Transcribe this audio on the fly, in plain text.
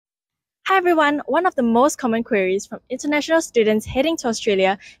Hi everyone, one of the most common queries from international students heading to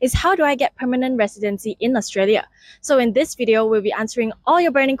Australia is how do I get permanent residency in Australia? So in this video, we'll be answering all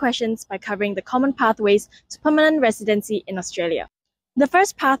your burning questions by covering the common pathways to permanent residency in Australia. The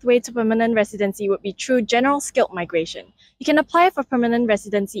first pathway to permanent residency would be through general skilled migration. You can apply for permanent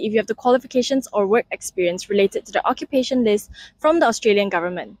residency if you have the qualifications or work experience related to the occupation list from the Australian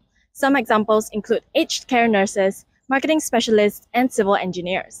government. Some examples include aged care nurses, marketing specialists, and civil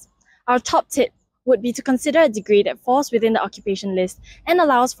engineers. Our top tip would be to consider a degree that falls within the occupation list and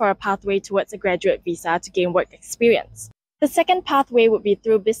allows for a pathway towards a graduate visa to gain work experience. The second pathway would be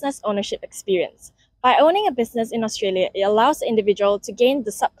through business ownership experience. By owning a business in Australia, it allows the individual to gain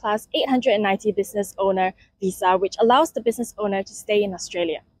the subclass 890 business owner visa, which allows the business owner to stay in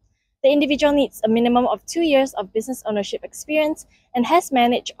Australia. The individual needs a minimum of 2 years of business ownership experience and has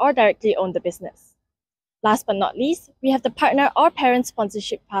managed or directly owned the business. Last but not least, we have the partner or parent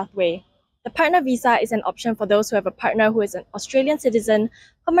sponsorship pathway. The partner visa is an option for those who have a partner who is an Australian citizen,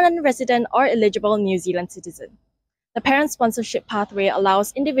 permanent resident, or eligible New Zealand citizen. The parent sponsorship pathway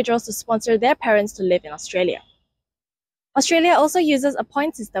allows individuals to sponsor their parents to live in Australia. Australia also uses a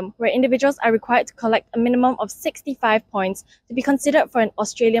point system where individuals are required to collect a minimum of 65 points to be considered for an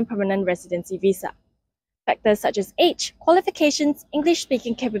Australian permanent residency visa. Factors such as age, qualifications,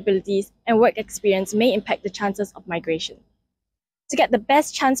 English-speaking capabilities, and work experience may impact the chances of migration. To get the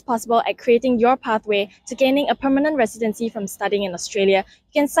best chance possible at creating your pathway to gaining a permanent residency from studying in Australia,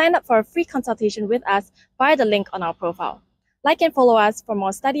 you can sign up for a free consultation with us via the link on our profile. Like and follow us for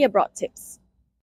more study abroad tips.